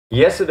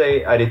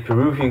Yesterday I did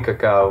Peruvian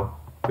cacao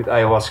with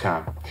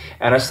ayahuasca,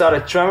 and I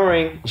started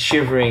tremoring,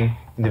 shivering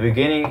in the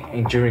beginning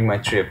and during my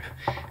trip.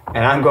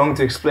 And I'm going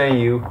to explain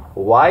you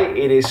why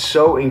it is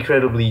so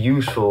incredibly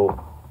useful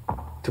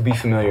to be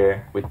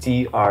familiar with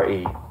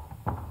TRE.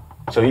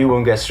 So you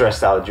won't get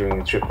stressed out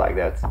during a trip like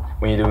that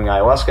when you're doing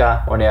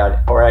ayahuasca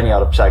or any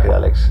other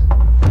psychedelics.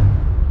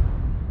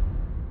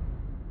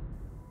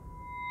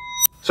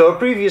 So a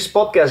previous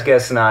podcast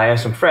guest and I and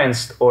some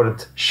friends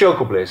ordered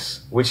Choco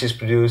Bliss, which is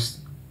produced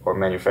or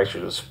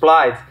manufactured or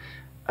supplied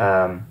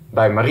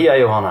by Maria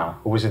Johanna,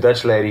 who is a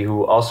Dutch lady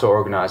who also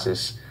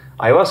organizes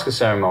ayahuasca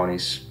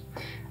ceremonies.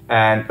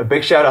 And a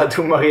big shout out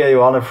to Maria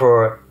Johanna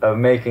for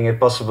making it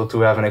possible to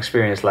have an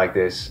experience like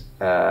this.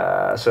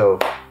 So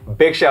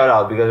big shout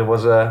out, because it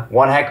was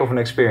one heck of an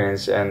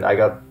experience, and I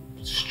got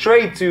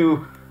straight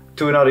to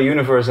another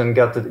universe and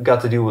got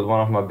to deal with one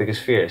of my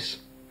biggest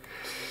fears.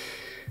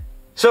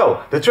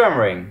 So the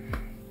tremoring.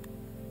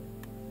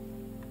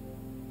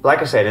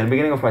 Like I said, in the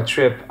beginning of my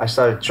trip, I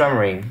started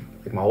tremoring.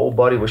 Like my whole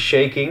body was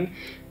shaking,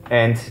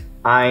 and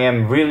I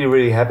am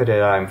really happy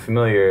that I'm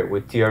familiar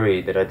with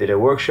TRE, that I did a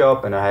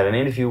workshop and I had an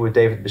interview with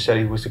David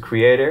Berceli, who is the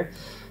creator.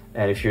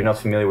 And if you're not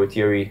familiar with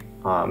TRE,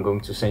 I'm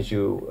going to send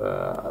you,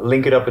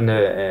 link it up in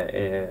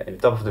the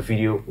top of the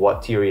video,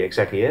 what TRE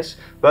exactly is.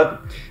 But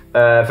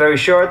very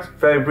short,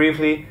 very brief,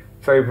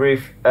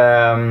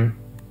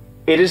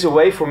 it is a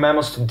way for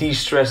mammals to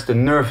de-stress the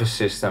nervous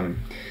system.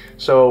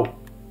 So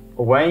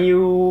when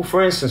you,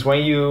 for instance,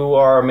 when you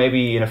are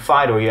maybe in a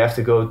fight or you have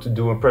to go to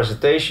do a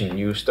presentation,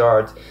 you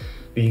start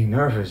being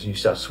nervous, you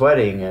start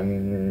sweating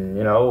and,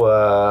 you know,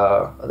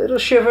 a little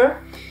shiver.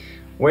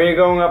 When you're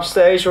going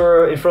upstage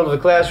or in front of the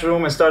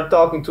classroom and start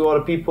talking to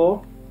other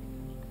people,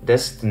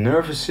 that's the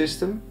nervous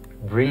system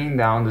bringing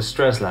down the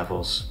stress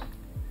levels.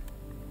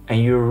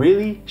 And you're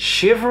really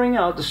shivering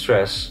out the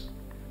stress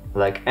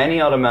like any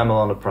other mammal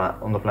on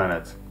the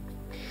planet.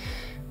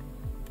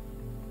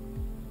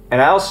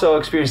 And I also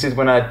experienced it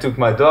when I took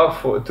my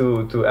dog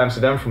to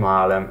Amsterdam from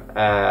Haarlem.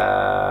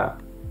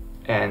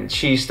 And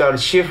she started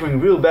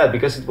shivering real bad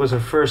because it was her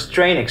first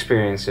train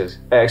experience.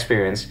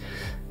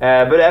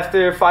 But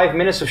after 5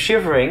 minutes of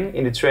shivering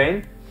in the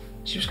train,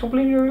 she was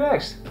completely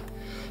relaxed.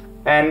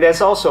 And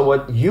that's also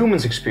what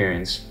humans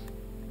experience.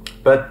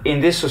 But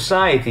in this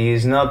society,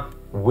 it's not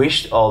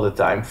wished all the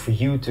time for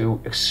you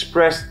to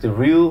express the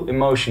real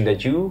emotion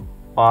that you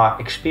are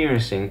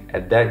experiencing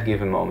at that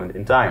given moment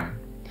in time.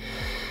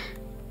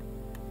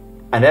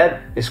 And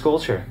that is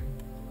culture.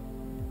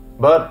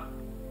 But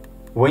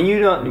when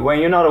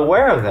you're not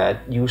aware of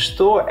that, you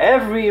store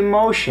every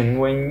emotion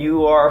when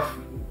you are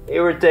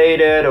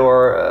irritated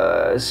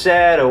or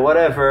sad or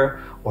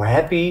whatever, or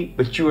happy,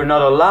 but you are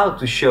not allowed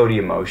to show the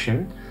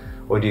emotion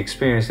or the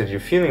experience that you're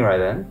feeling right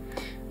then,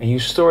 and you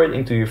store it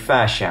into your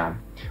fascia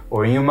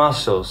or in your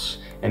muscles.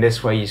 And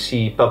that's why you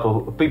see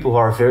people who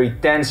are very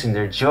tense in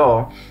their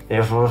jaw. They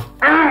have a lot of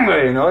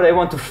anger, you know, they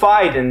want to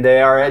fight and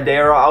they are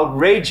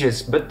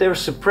outrageous, but they're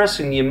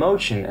suppressing the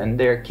emotion and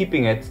they're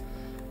keeping it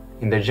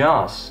in their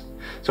jaws.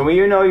 So when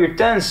you know you're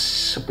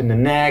tense up in the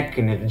neck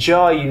and in the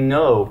jaw, you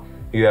know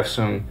you have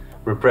some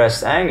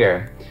repressed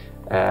anger.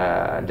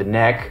 The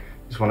neck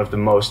is one of the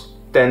most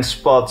tense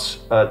spots,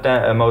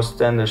 most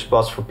tender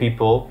spots for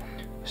people.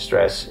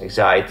 Stress,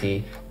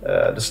 anxiety.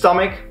 The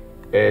stomach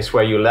is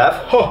where you laugh.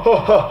 Ho, ho,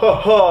 ho, ho,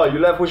 ho. You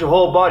laugh with your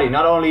whole body.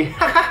 Not only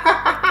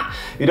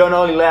you don't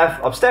only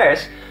laugh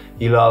upstairs,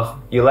 you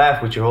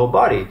laugh with your whole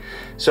body.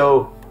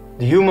 So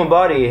the human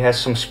body has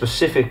some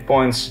specific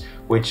points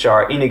which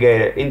are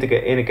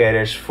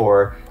indicators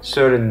for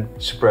certain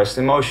suppressed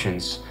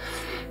emotions.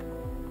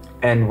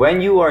 And when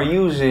you are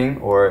using,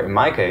 or in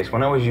my case,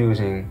 when I was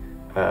using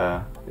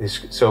this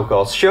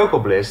so-called Choco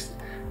Bliss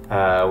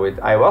with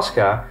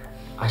ayahuasca,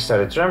 I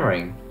started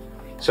tremoring.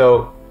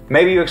 So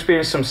maybe you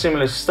experienced some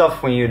similar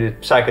stuff when you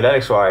did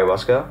psychedelics or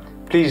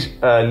ayahuasca. Please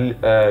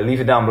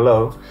leave it down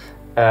below.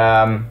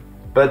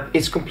 But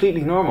it's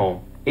completely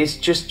normal. It's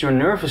just your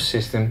nervous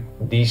system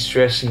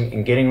de-stressing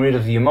and getting rid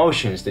of the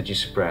emotions that you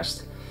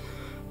suppressed.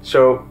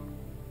 So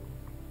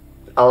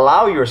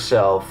allow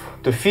yourself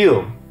to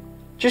feel.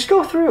 Just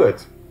go through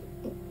it.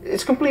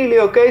 It's completely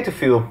okay to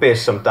feel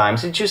pissed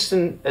sometimes. It's just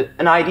an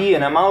idea,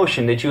 an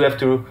emotion that you have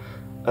to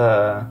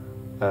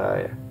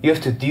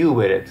deal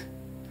with it.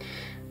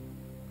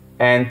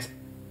 And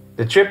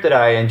the trip that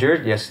I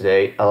endured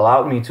yesterday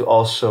allowed me to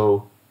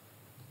also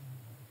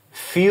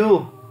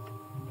feel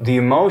the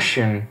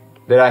emotion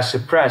that I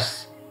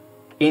suppressed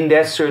in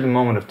that certain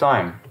moment of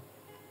time,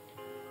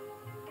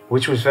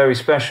 which was very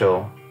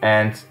special.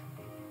 And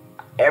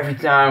every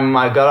time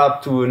I got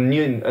up to a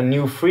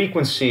new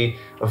frequency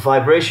of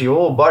vibration, your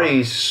whole body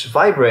is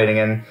vibrating,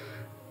 and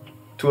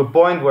to a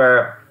point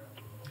where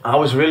I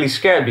was really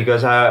scared,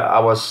 because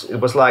it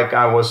was like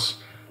I was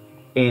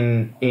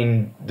in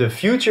the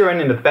future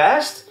and in the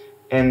past,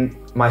 and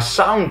my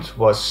sound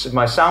was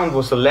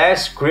the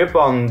last grip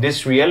on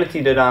this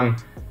reality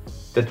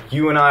that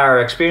you and I are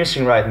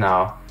experiencing right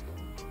now.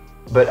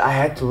 But I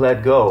had to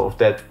let go of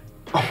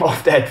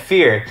that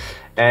fear,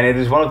 And it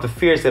is one of the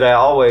fears that I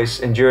always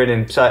endured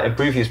in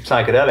previous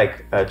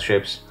psychedelic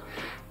trips,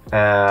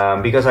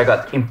 because I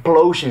got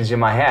implosions in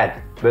my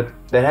head, but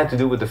that had to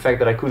do with the fact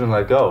that I couldn't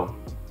let go.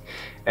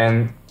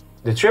 And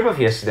the trip of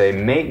yesterday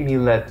made me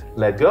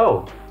let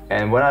go.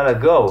 And when I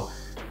let go,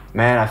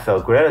 man, I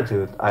felt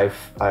gratitude.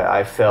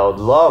 I felt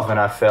love, and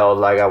I felt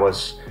like I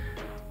was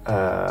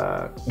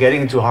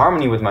getting into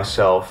harmony with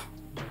myself.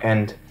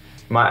 And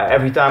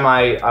every time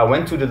I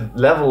went to the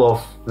level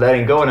of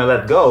letting go and I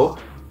let go,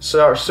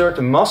 so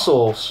certain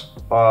muscles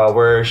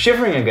were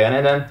shivering again,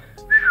 and then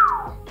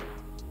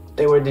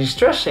they were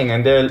de-stressing,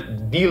 and they're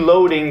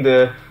deloading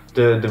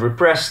the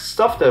repressed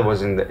stuff that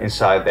was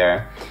inside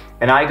there.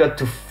 And I got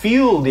to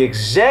feel the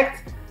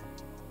exact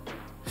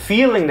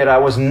feeling that I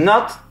was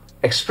not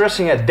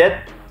expressing at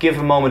that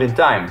given moment in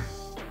time.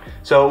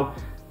 So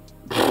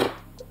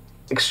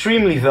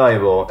extremely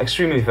valuable,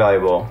 extremely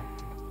valuable.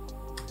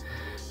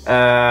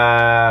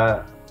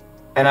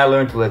 And I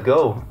learned to let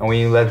go. And when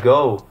you let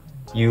go,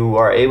 you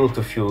are able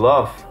to feel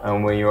love.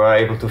 And when you are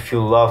able to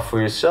feel love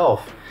for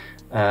yourself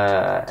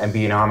and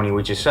be in harmony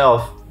with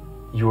yourself,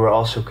 you are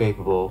also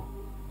capable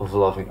of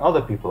loving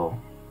other people.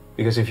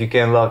 Because if you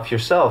can't love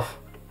yourself,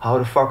 how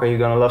the fuck are you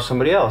gonna love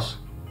somebody else?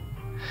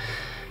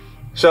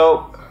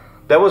 So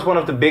that was one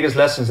of the biggest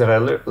lessons that I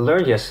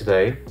learned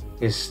yesterday,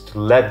 is to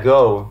let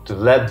go, to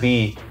let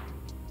be,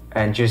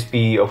 and just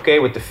be okay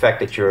with the fact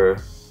that you're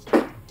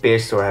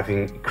pissed or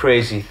having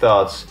crazy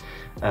thoughts.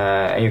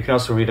 And you can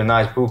also read a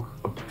nice book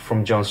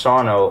from John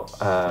Sarno,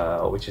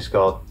 which is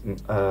called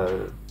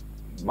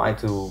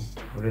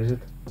what is it?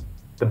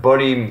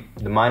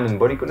 The mind and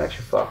body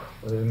connection. Fuck,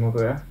 what is it more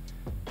there?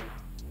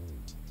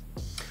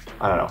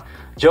 I don't know.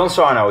 John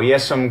Sarno, he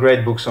has some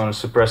great books on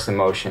suppressed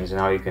emotions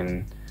and how you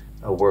can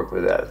work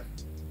with that.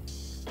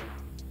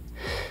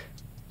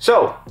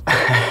 So,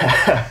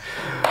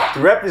 to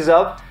wrap this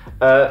up,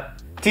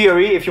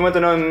 TRE, if you want to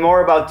know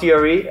more about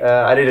TRE,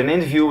 I did an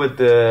interview with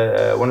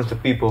one of the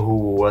people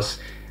who is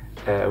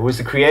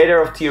the creator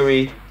of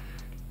TRE,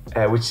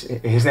 which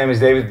his name is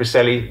David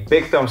Berceli.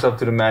 Big thumbs up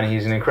to the man.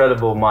 He's an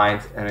incredible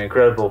mind and an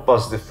incredible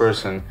positive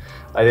person.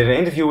 I did an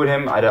interview with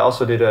him. I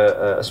also did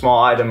a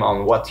small item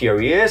on what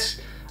TRE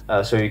is,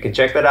 so you can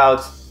check that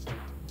out.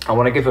 I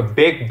want to give a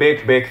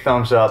big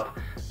thumbs up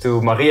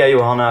to Maria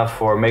Johanna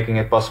for making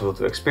it possible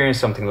to experience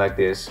something like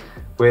this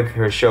with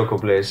her Choco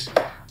Bliss.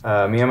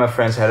 Me and my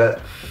friends had a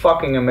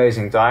fucking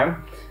amazing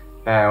time.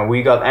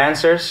 We got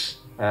answers,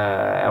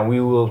 and we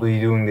will be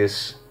doing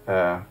this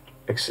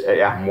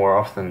more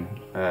often.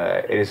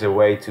 It is a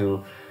way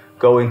to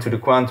go into the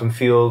quantum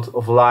field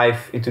of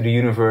life, into the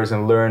universe,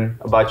 and learn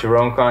about your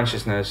own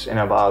consciousness and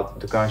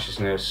about the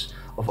consciousness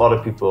of other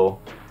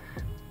people.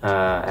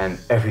 And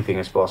everything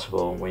is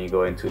possible when you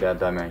go into that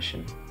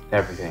dimension.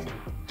 Everything.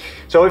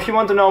 So if you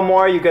want to know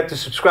more, you get to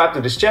subscribe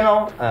to this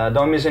channel.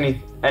 Don't miss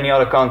any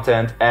other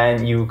content,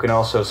 and you can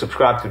also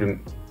subscribe to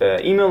the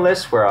email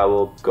list, where I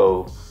will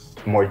go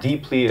more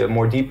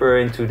deeper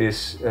into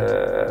this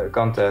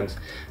content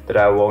that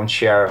I won't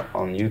share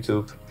on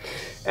YouTube.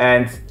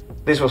 And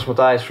this was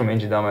Matthias from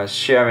Ingedamas,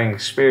 sharing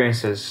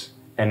experiences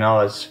and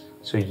knowledge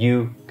so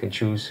you can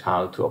choose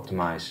how to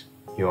optimize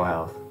your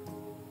health.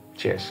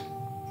 Cheers.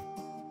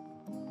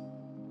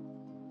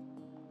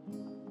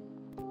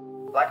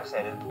 Like I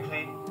said,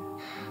 usually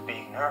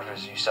being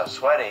nervous, you start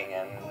sweating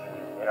and,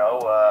 you know,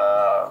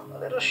 a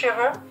little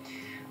shiver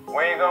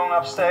when you're going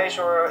upstage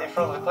or in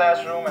front of the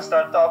classroom and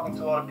start talking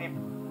to other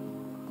people.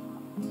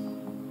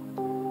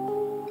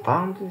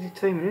 Waarom doet hij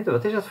 2 minuten?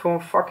 Wat is dat voor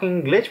een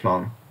fucking glitch,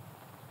 man?